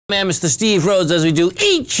Man, Mr. Steve Rhodes, as we do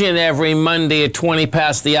each and every Monday at 20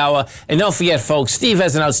 past the hour. And don't forget, folks, Steve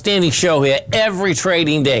has an outstanding show here every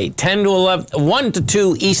trading day, 10 to 11, 1 to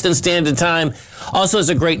 2 Eastern Standard Time. Also, it's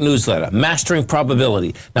a great newsletter, Mastering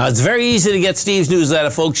Probability. Now, it's very easy to get Steve's newsletter,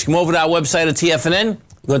 folks. Come over to our website at TFNN,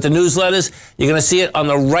 go to newsletters. You're going to see it on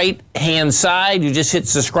the right-hand side. You just hit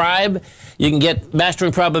subscribe. You can get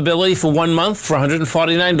Mastering Probability for 1 month for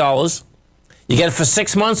 $149. You get it for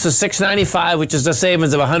 6 months for $695, which is a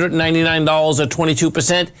savings of $199 or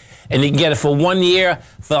 22%. And you can get it for 1 year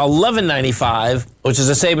for $1195, which is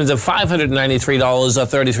a savings of $593 or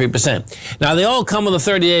 33%. Now, they all come with a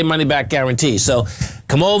 30-day money-back guarantee. So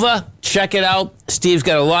come over, check it out. Steve's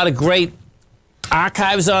got a lot of great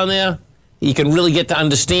archives on there. You can really get to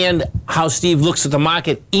understand how Steve looks at the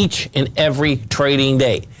market each and every trading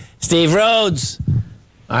day. Steve Rhodes,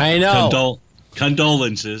 I know.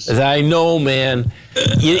 Condolences. I know, man.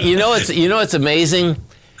 You know it's amazing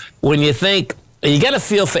when you think you got to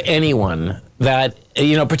feel for anyone that,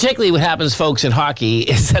 particularly what happens, folks, in hockey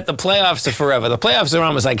is that the playoffs are forever. The playoffs are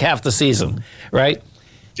almost like half the season, right?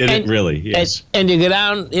 It really? Yes. And you go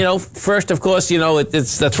down, first, of course,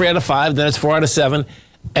 it's the 3 out of 5, then it's 4 out of 7,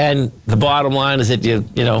 and the bottom line is that you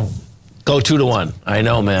go 2-1. I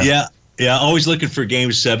know, man. Yeah, always looking for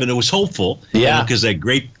Game 7. It was hopeful, because that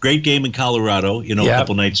great game in Colorado, a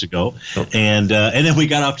couple nights ago, and then we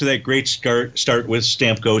got off to that great start with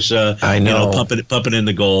Stamkos, I know, pumping in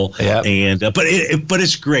the goal, and but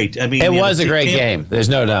it's great. I mean, it was a great game. There's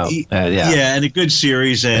no doubt. And a good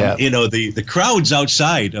series, and the crowds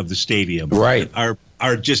outside of the stadium,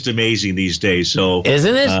 are just amazing these days. So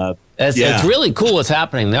isn't it? It's really cool what's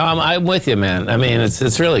happening. No, I'm with you, man. I mean,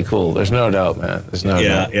 it's really cool. There's no doubt, man. There's no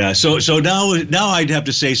doubt. Yeah. So now I'd have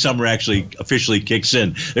to say summer actually officially kicks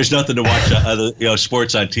in. There's nothing to watch other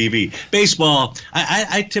sports on TV. Baseball,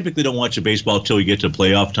 I typically don't watch a baseball till we get to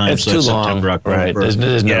playoff time. It's too long. September, October. Right.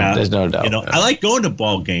 There's no doubt. I like going to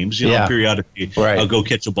ball games. Periodically I'll go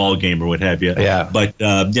catch a ball game or what have you. Yeah. But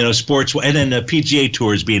sports, and then the PGA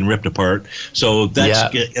Tour is being ripped apart. So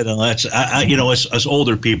that's us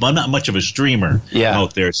older people. I'm not much of a streamer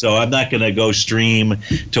out there, so I'm not going to go stream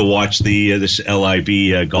to watch this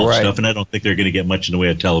LIV golf stuff, and I don't think they're going to get much in the way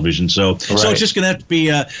of television. So it's just going to have to be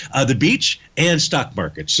the beach and stock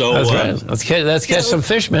market. So that's right. Let's catch some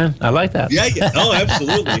fish, man. I like that. Yeah. Oh,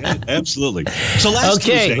 absolutely, absolutely. So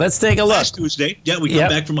Tuesday, let's take a look. Last Tuesday, we come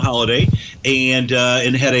back from a holiday and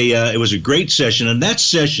had it was a great session, and that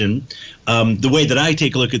session. The way that I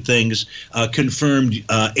take a look at things confirmed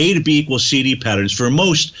A to B equals CD patterns for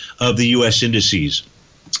most of the U.S. indices.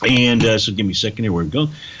 And so give me a second here. Where we go.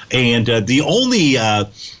 And the only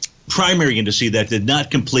primary indice that did not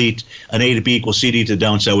complete an A to B equals CD to the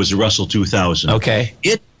downside was the Russell 2000. Okay.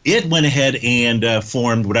 It went ahead and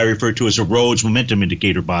formed what I refer to as a Rhodes momentum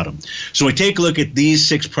indicator bottom. So we take a look at these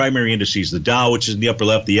 6 primary indices: the Dow, which is in the upper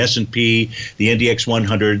left, the S&P, the NDX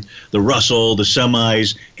 100, the Russell, the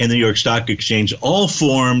semis, and the New York Stock Exchange, all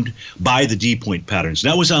formed by the D-point patterns.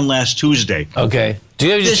 That was on last Tuesday. Okay. Do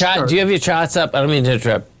you have your charts up? I don't mean to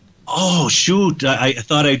interrupt. Oh, shoot. I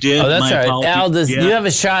thought I did. Oh, that's all right. Al, do you have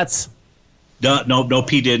his charts? No,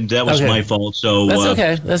 P didn't. That was my fault. So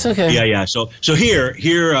That's okay. Yeah. So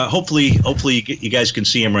here, hopefully you guys can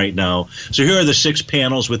see them right now. So here are the 6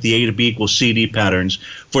 panels with the A to B equals CD patterns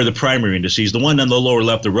for the primary indices. The one on the lower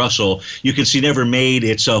left, the Russell, you can see never made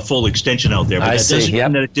its full extension out there, but that doesn't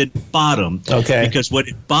mean that it did bottom. Okay. Because what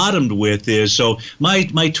it bottomed with is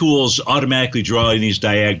my tools automatically draw in these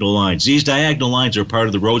diagonal lines. These diagonal lines are part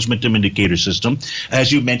of the Rhodes momentum indicator system.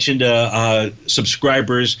 As you mentioned,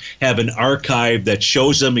 subscribers have an archive that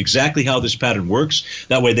shows them exactly how this pattern works.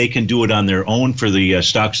 That way they can do it on their own for the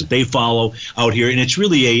stocks that they follow out here. And it's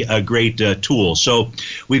really a great tool. So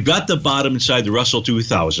we've got the bottom inside the Russell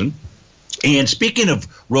 2000. And speaking of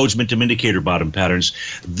Rhodes momentum indicator bottom patterns,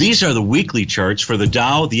 these are the weekly charts for the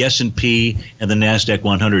Dow, the S&P, and the NASDAQ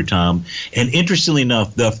 100, Tom. And interestingly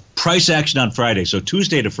enough, the price action on Friday, so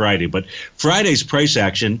Tuesday to Friday, but Friday's price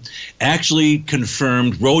action actually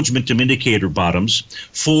confirmed Rhodes momentum indicator bottoms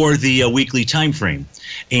for the weekly time frame.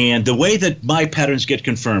 And the way that my patterns get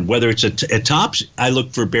confirmed, whether it's at tops, I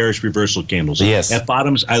look for bearish reversal candles. Yes. At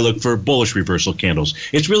bottoms, I look for bullish reversal candles.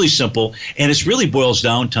 It's really simple, and it really boils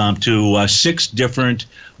down, Tom, to 6 different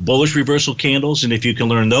bullish reversal candles, and if you can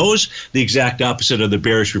learn those, the exact opposite of the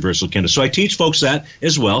bearish reversal candles. So I teach folks that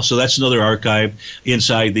as well. So that's another archive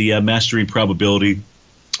inside the Mastering Probability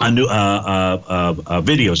new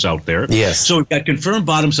videos out there. Yes. So we've got confirmed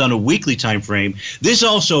bottoms on a weekly time frame. This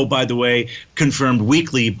also, by the way, confirmed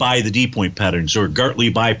weekly by the D-point patterns or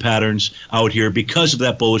Gartley buy patterns out here because of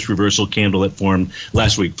that bullish reversal candle that formed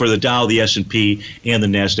last week for the Dow, the S&P, and the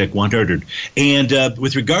NASDAQ 100. And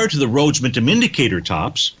with regard to the Rhodes Momentum Indicator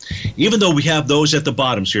tops, even though we have those at the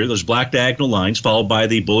bottoms here, those black diagonal lines followed by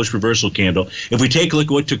the bullish reversal candle, if we take a look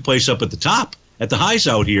at what took place up at the top, at the highs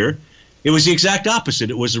out here, it was the exact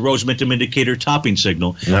opposite. It was the Rhodes Momentum Indicator topping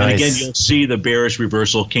signal. Nice. And again, you'll see the bearish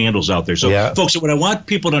reversal candles out there. So, folks, what I want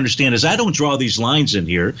people to understand is I don't draw these lines in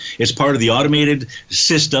here. It's part of the automated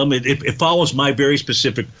system. It follows my very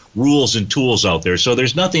specific rules and tools out there. So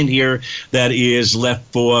there's nothing here that is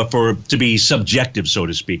left for to be subjective, so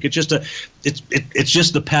to speak. It's just it's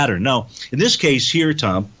just the pattern. Now, in this case here,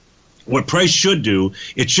 Tom, what price should do,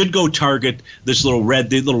 it should go target this little red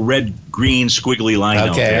green squiggly line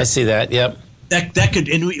out there. Okay, I see that. Yep. That could,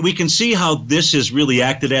 and we can see how this has really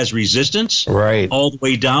acted as resistance, right, all the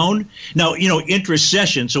way down. Now,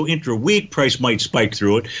 intra-session, so intra-week, price might spike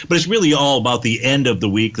through it, but it's really all about the end of the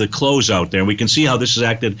week, the close out there. And we can see how this has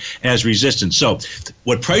acted as resistance. So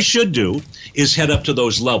what price should do is head up to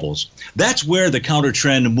those levels. That's where the counter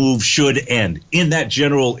trend move should end, in that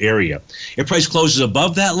general area. If price closes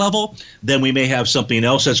above that level, then we may have something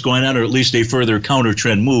else that's going on, or at least a further counter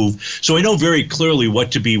trend move. So I know very clearly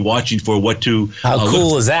what to be watching for, what to How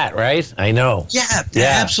cool is that, right? I know. Yeah,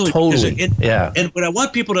 absolutely. Totally. And what I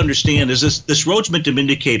want people to understand is this Rhodes Momentum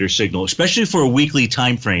Indicator signal, especially for a weekly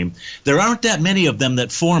time frame, there aren't that many of them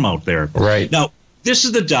that form out there. Right. Now, this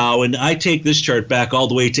is the Dow, and I take this chart back all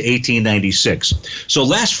the way to 1896. So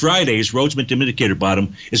last Friday's Rhodes Momentum Indicator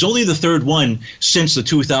bottom is only the third one since the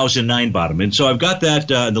 2009 bottom. And so I've got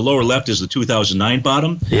that in the lower left is the 2009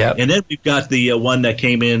 bottom. Yeah. And then we've got the one that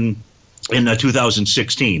came in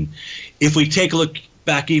 2016. If we take a look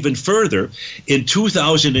back even further, in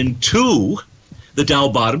 2002, the Dow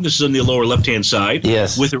bottom, this is on the lower left-hand side,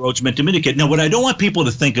 yes, with the Rhodes Momentum Indicator. Now, what I don't want people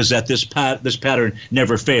to think is that this pattern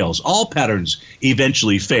never fails. All patterns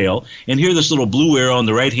eventually fail. And here, this little blue arrow on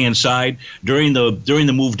the right-hand side, during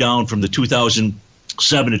the move down from the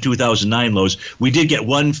 2007 to 2009 lows, we did get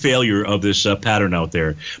one failure of this pattern out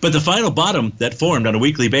there. But the final bottom that formed on a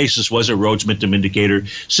weekly basis was a Rhodes Momentum Indicator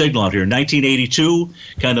signal out here. 1982,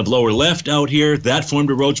 kind of lower left out here, that formed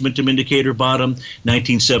a Rhodes Momentum Indicator bottom.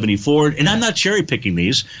 1974, and I'm not cherry picking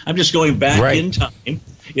these. I'm just going back in time,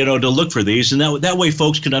 to look for these, and that way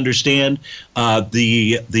folks can understand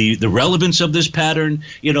the relevance of this pattern.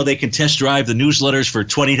 They can test drive the newsletters for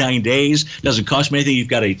 29 days. Doesn't cost me anything. You've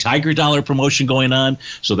got a Tiger Dollar promotion going on,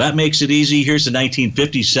 so that makes it easy. Here's the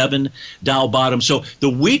 1957 Dow bottom. So the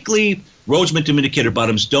weekly Rhodes Momentum Indicator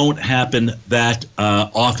bottoms don't happen that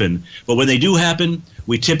often, but when they do happen,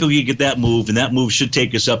 we typically get that move, and that move should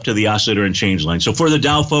take us up to the oscillator and change line. So for the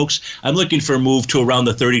Dow, folks, I'm looking for a move to around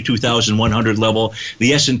the 32,100 level,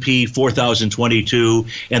 the S&P 4,022,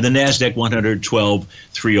 and the NASDAQ 100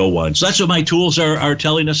 12,301. So that's what my tools are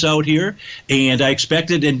telling us out here. And I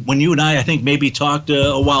expected, and when you and I think, maybe talked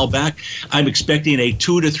a while back, I'm expecting a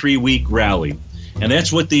 2 to 3 week rally. And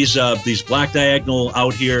that's what these black diagonal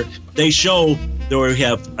out here, they show. We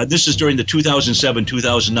have this is during the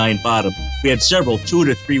 2007-2009 bottom. We had several 2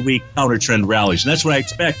 to 3 week counter trend rallies, and that's what I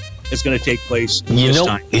expect is going to take place this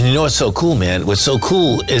time. You know what's so cool, man? What's so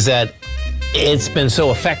cool is that it's been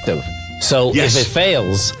so effective. So if it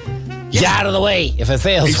fails, get out of the way. If it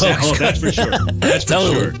fails, exactly. folks. Oh, that's for sure. That's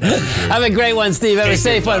for sure. Have a great one, Steve. Have a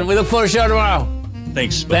safe one. We look forward to the show tomorrow.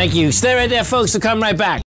 Thanks. Thank you. Stay right there, folks. We'll come right back.